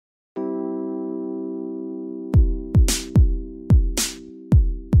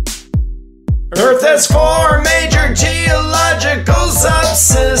Earth has four major geological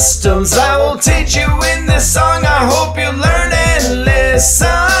subsystems. I will teach you in this song, I hope you learn and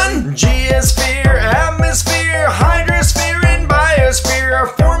listen. Geosphere, atmosphere, hydrosphere and biosphere are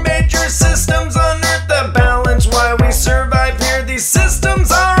four major systems on Earth that balance why we survive here. These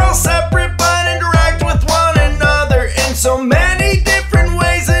systems are all separate but interact with one another in so many different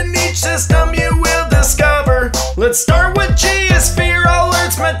ways. In each system you will discover. Let's start with Geosphere, all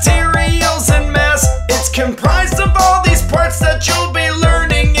Earth's materials and mass. It's comprised of all these parts that you'll be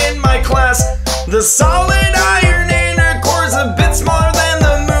learning in my class. The solid iron inner core is a bit smaller than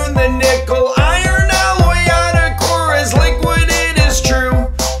the moon. The nickel iron alloy outer core is liquid, it is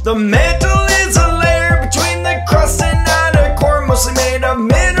true. The mantle is a layer between the crust and outer core, mostly made of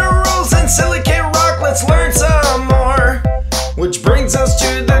minerals and silicate rock. Let's learn some more. Which brings us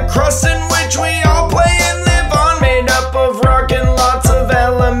to the crust, in which we all play and live on, made up of rock and lots of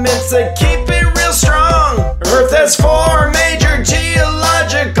elements that keep it real strong. Earth has four major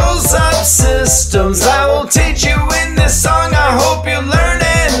geological subsystems. I will teach you in this song, I hope you learn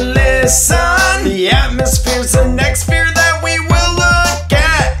and listen. The atmosphere's the next sphere that we will look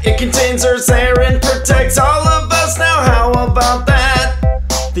at. It contains Earth's air and protects all of us. Now how about that?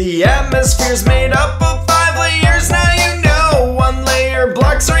 The atmosphere's made up of 5 layers, now you know. One layer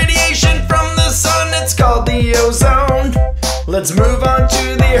blocks radiation from the sun, it's called the ozone. Let's move on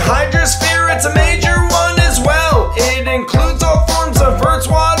to the hydrosphere, it's a major one as well. It includes all forms of Earth's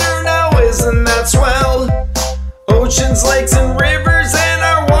water, now isn't that swell? Oceans, lakes and rivers and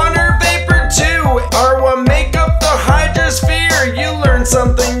our water vapor too are what make up the hydrosphere. You learn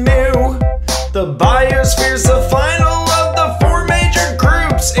something new. The biosphere's the final of the four major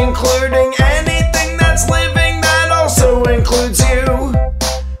groups, including anything that's living, that also includes you.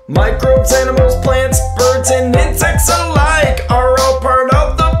 Microbes, animals, plants, birds and insects alike are all part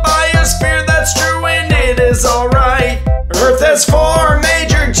of the biosphere. That's true and it is alright. Earth has four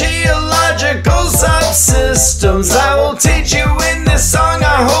major geological subsystems. I will teach you in this song,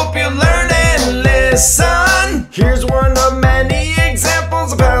 I hope you learn and listen. Here's one of many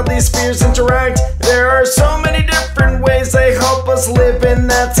examples of how these spheres interact. There are so many different ways they help us live, and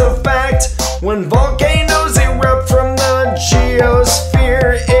that's a fact. When volcanoes erupt from the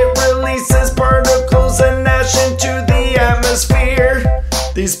geosphere, it releases particles and ash into the atmosphere.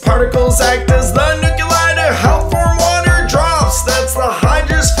 These particles act as the nuclei to help form water drops. That's the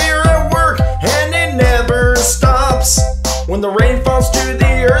hydrosphere at work, and it never stops. When the rain falls to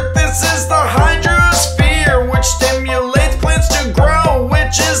the earth, this is the hydrosphere, which stimulates plants to grow,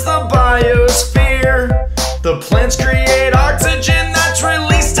 which is the biosphere. The plants create oxygen that's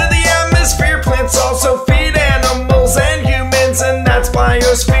released to the atmosphere. Plants also feed animals and humans, and that's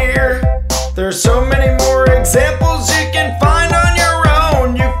biosphere. There's so many more examples you can find on your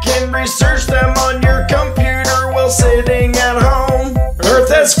own. You can research them on your computer while sitting at home. Earth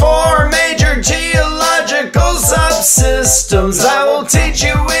has four major geological subsystems. I will teach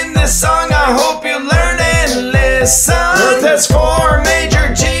you in this song, I hope you learn and listen. Earth has four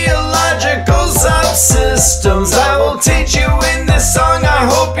major geological subsystems. I will teach you in this song, I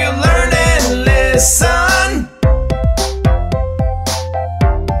hope you learn and listen.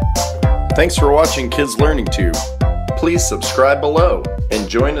 Thanks for watching Kids Learning Tube. Please subscribe below and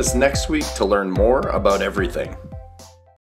join us next week to learn more about everything.